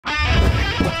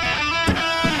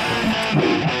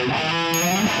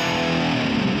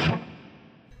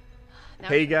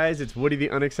Hey guys, it's Woody the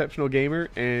Unexceptional Gamer,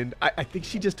 and I think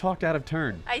she just talked out of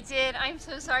turn. I did. I'm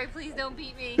so sorry. Please don't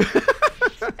beat me.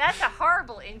 That's a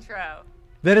horrible intro.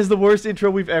 That is the worst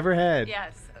intro we've ever had.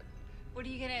 Yes. What are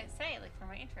you going to say, like, for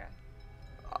my intro?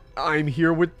 I'm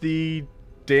here with the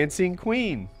Dancing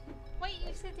Queen. Wait,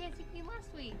 you said Dancing Queen last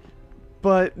week.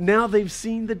 But now they've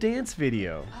seen the dance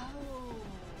video. Oh.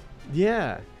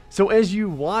 Yeah. So as you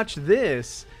watch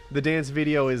this, the dance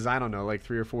video is, I don't know, like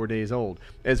 3 or 4 days old.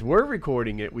 As we're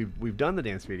recording it, we've done the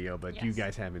dance video, but yes, you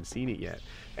guys haven't seen it yet.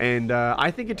 And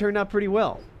I think it turned out pretty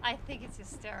well. I think it's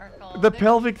hysterical. The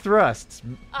pelvic thrusts.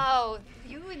 Oh,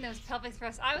 you and those pelvic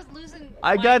thrusts. I was losing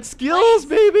I got skills,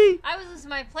 baby. I was losing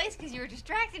my place because you were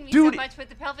distracting me Dude, so much with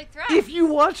the pelvic thrust. If you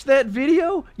watch that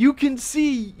video, you can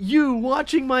see you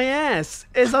watching my ass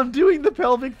as I'm doing the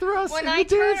pelvic thrust. When I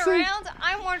turn around,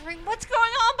 I'm wondering, what's going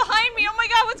on behind me? Oh my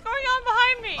God, what's going on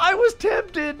behind me? I was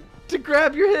tempted to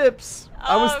grab your hips.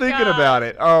 I was thinking about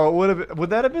it. Oh, would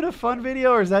that have been a fun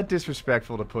video, or is that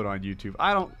disrespectful to put on YouTube?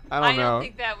 I don't know. I don't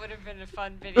think that would have been a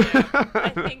fun video. I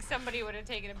think somebody would have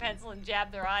taken a pencil and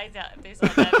jabbed their eyes out if they saw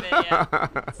that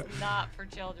video. It's not for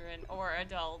children or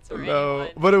adults or anyone.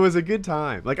 But it was a good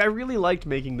time. Like, I really liked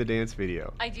making the dance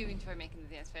video. I do enjoy making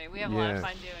the dance video. We have a lot of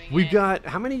fun doing it. We got,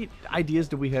 how many ideas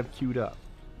do we have queued up?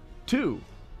 2.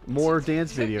 More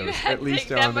dance videos, at least.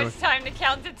 You had that much time to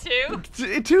count to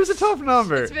 2? 2 is a tough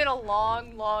number. It's been a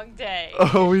long, long day.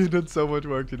 Oh, we've done so much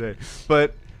work today.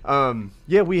 But,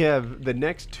 yeah, we have the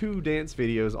next 2 dance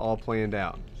videos all planned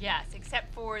out. Yes,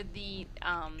 except for the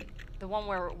one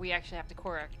where we actually have to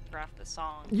choreograph the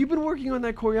song. You've been working on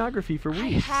that choreography for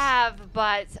weeks. I have,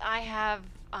 but I have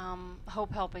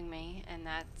Hope helping me, and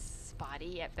that's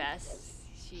spotty at best.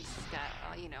 She's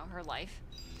got, you know, her life.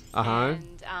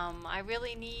 And I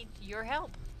really need your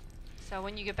help. So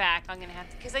when you get back, I'm gonna have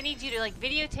to, because I need you to like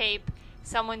videotape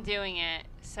someone doing it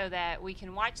so that we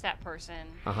can watch that person.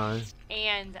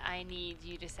 And I need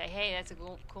you to say, hey, that's a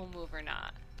cool move or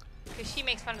not, because she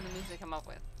makes fun of the moves I come up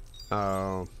with.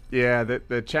 Oh, yeah.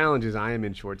 The challenge is I am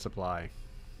in short supply.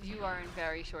 You are in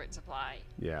very short supply.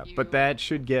 Yeah, but that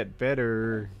should get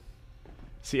better.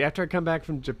 See, after I come back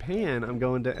from Japan, I'm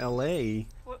going to LA.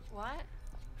 What?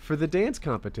 For the dance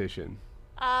competition.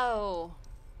 Oh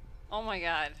my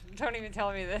God. Don't even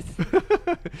tell me this.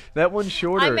 That one's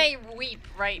shorter. I may weep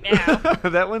right now.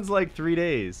 That one's like 3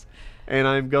 days. And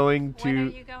I'm going to... When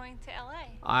are you going to LA?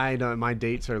 I don't... My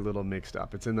dates are a little mixed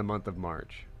up. It's in the month of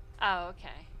March. Oh,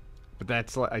 okay. But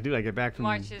that's like... I get back from...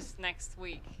 March is next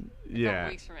week. Yeah. A couple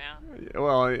weeks from now.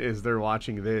 Well, as they're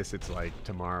watching this, it's like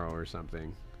tomorrow or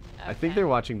something. Okay. I think they're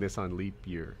watching this on leap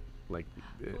year. Like...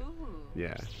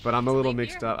 Yeah, but I'm a little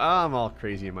mixed up. Oh, I'm all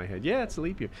crazy in my head. Yeah, it's a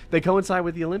leap year. They coincide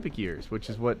with the Olympic years, which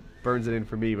is what burns it in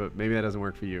for me, but maybe that doesn't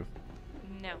work for you.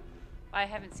 No. I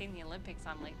haven't seen the Olympics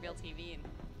on, like, real TV in,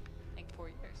 like, 4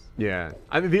 years. Yeah.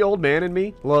 the old man in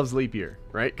me loves leap year,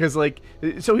 right? Because, like,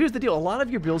 so here's the deal. A lot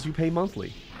of your bills you pay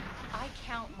monthly. I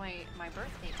count my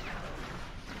birthday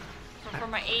for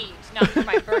my age. Not for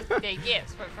my birthday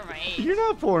gifts, but for my age. You're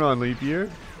not born on leap year.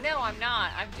 No, I'm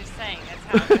not. I'm just saying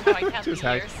that's how I count the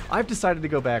years. I've decided to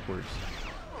go backwards.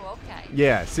 Oh, okay.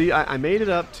 Yeah, see, I made it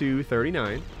up to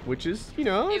 39, which is, you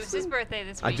know... It was his birthday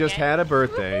this weekend. I just had a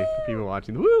birthday. People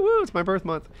watching, woo, it's my birth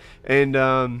month. And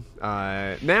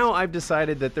now I've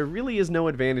decided that there really is no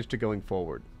advantage to going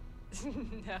forward.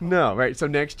 No, right. So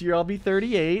next year I'll be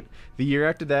 38. The year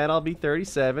after that I'll be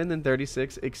 37, then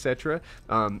 36, etc.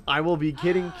 I will be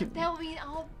kidding. That will mean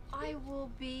I will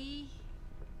be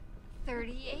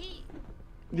 38.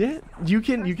 Yeah, you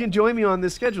can join me on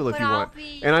this schedule if you want,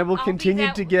 and I will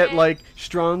continue to get like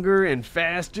stronger and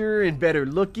faster and better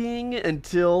looking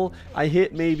until I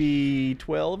hit maybe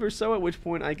 12 or so, at which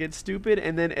point I get stupid,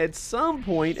 and then at some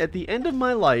point at the end of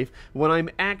my life, when I'm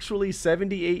actually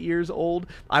 78 years old,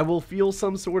 I will feel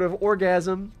some sort of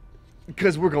orgasm,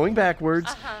 because we're going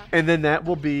backwards, and then that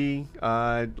will be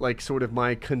like sort of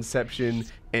my conception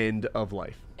end of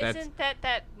life. Isn't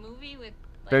that movie with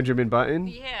Benjamin Button?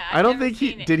 Yeah, I don't think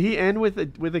did he end with a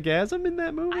gasm in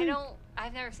that movie?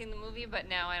 I've never seen the movie, but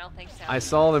no, I don't think so. I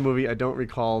saw the movie. I don't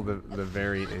recall the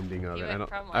very ending of it.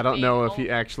 I don't know if he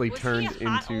actually turned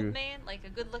into old man, like a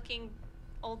good-looking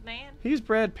old man. He's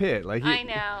Brad Pitt. Like I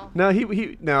know. No,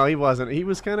 he wasn't. He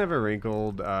was kind of a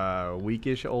wrinkled,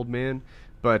 weakish old man,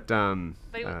 but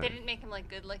they didn't make him like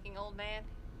good-looking old man.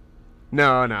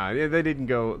 No, they didn't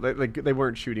go like they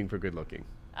weren't shooting for good looking.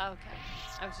 Okay,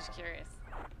 I was just curious.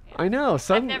 I know.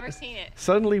 I've never seen it.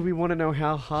 Suddenly we want to know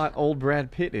how hot old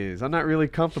Brad Pitt is. I'm not really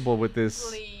comfortable with this.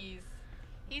 Please.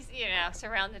 He's, you know,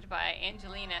 surrounded by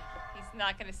Angelina. He's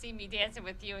not going to see me dancing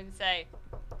with you and say,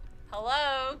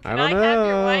 hello, can I have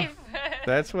your wife?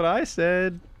 That's what I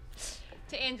said.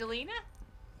 To Angelina?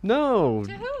 No.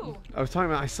 To who? I was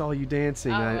talking about I saw you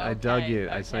dancing. I dug it.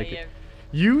 I saw yeah.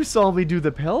 You saw me do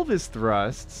the pelvis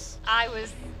thrusts. I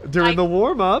was... During the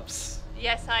warm-ups.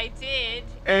 Yes, I did.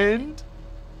 And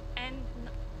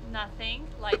nothing.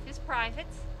 Life is private.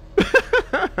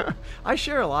 I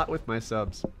share a lot with my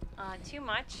subs. Too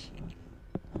much.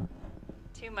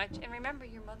 Too much. And remember,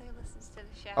 your mother listens to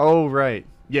the show. Oh, right.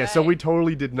 Yeah, right. So we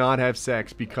totally did not have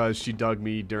sex because she dug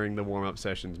me during the warm-up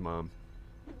sessions, Mom.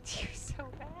 You're so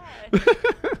bad.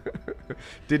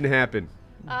 Didn't happen.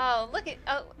 Oh, look at...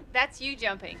 Oh, that's you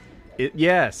jumping.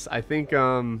 Yes, I think...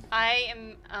 I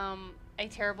am a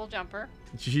terrible jumper.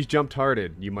 She's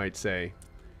jumped-hearted, you might say.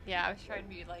 Yeah, I was trying to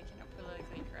be, like, you know,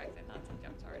 politically correct and not say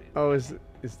jumped-hearted. Oh, is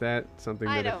that something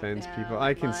that offends people?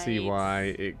 I can see might. why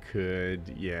it could.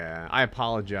 Yeah, I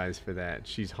apologize for that.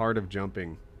 She's hard of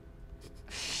jumping.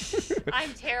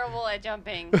 I'm terrible at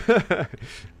jumping.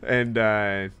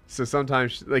 And so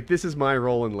sometimes, like, this is my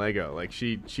role in Lego. Like,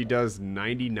 she does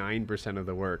 99% of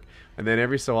the work, and then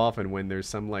every so often, when there's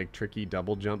some like tricky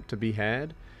double jump to be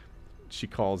had, she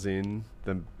calls in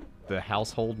the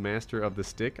household master of the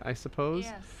stick, I suppose.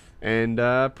 Yes. And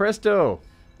presto.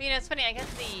 You know, it's funny. I got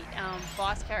the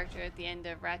boss character at the end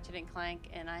of Ratchet and Clank,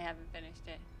 and I haven't finished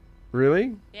it.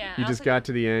 Really? Yeah. You just got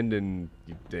to the end and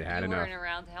they had enough. You weren't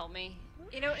around to help me.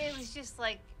 You know, it was just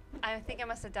like, I think I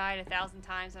must have died 1,000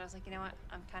 times, and I was like, you know what?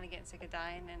 I'm kind of getting sick of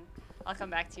dying, and I'll come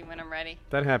back to you when I'm ready.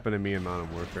 That happened to me in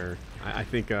Modern Warfare. I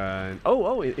think,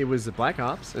 it was Black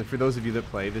Ops, and for those of you that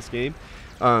play this game,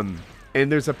 and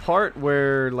there's a part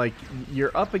where, like,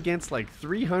 you're up against, like,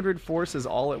 300 forces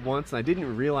all at once, and I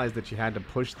didn't realize that you had to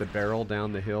push the barrel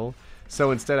down the hill.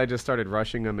 So instead, I just started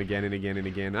rushing them again and again and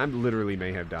again. I literally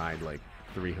may have died, like,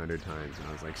 300 times, and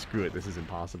I was like, screw it, this is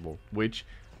impossible. Which,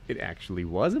 it actually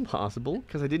was impossible,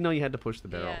 because I didn't know you had to push the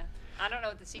barrel. Yeah. I don't know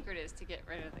what the secret is to get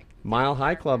rid of the... Mile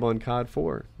High Club on COD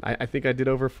 4. I think I did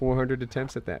over 400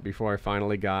 attempts at that before I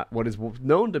finally got what is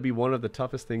known to be one of the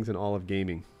toughest things in all of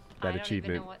gaming, that achievement. I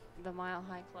don't even know what the Mile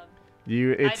High Club...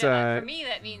 For me,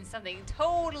 that means something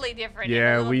totally different.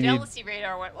 Yeah, and a we little jealousy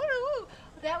radar went, woo!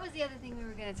 That was the other thing we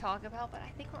were going to talk about, but I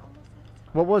think we're almost out of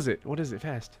time. What was it? What is it?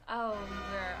 Fast. Oh,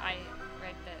 where I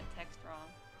read the text wrong.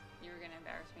 You were going to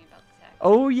embarrass me about the text.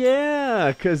 Oh,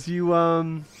 yeah, because you,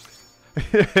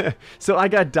 So I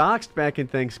got doxxed back in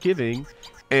Thanksgiving,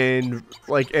 and,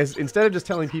 like, instead of just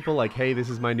telling people, like, hey, this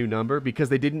is my new number, because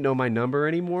they didn't know my number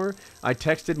anymore, I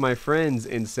texted my friends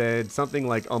and said something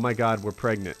like, oh, my God, we're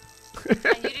pregnant. And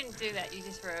you didn't do that. You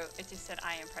just wrote, it just said,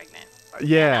 I am pregnant.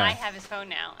 Yeah. And I have his phone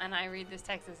now, and I read this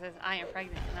text that says, I am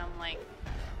pregnant, and I'm like,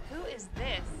 who is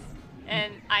this?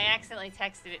 And I accidentally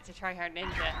texted it to Try Hard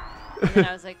Ninja, and then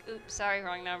I was like, oops, sorry,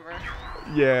 wrong number.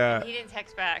 Yeah. And he didn't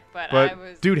text back, but I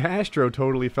was... Dude, Hastro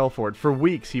totally fell for it. For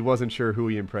weeks, he wasn't sure who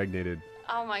he impregnated.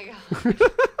 Oh, my God.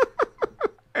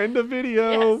 End of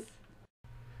video. Yes.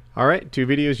 All right, 2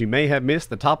 videos you may have missed.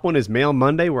 The top one is Mail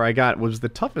Monday, where I was the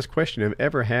toughest question I've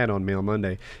ever had on Mail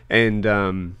Monday. And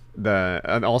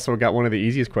I've also got one of the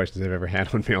easiest questions I've ever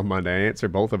had on Mail Monday. I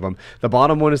answered both of them. The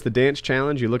bottom one is the dance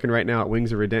challenge. You're looking right now at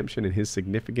Wings of Redemption and his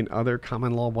significant other,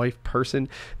 common law wife person.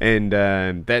 And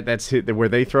that's where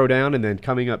they throw down. And then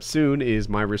coming up soon is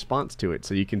my response to it.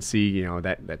 So you can see, you know,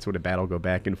 that sort of battle go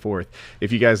back and forth.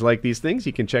 If you guys like these things,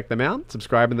 you can check them out.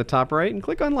 Subscribe in the top right and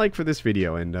click on like for this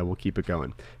video, and we'll keep it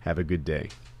going. Have a good day.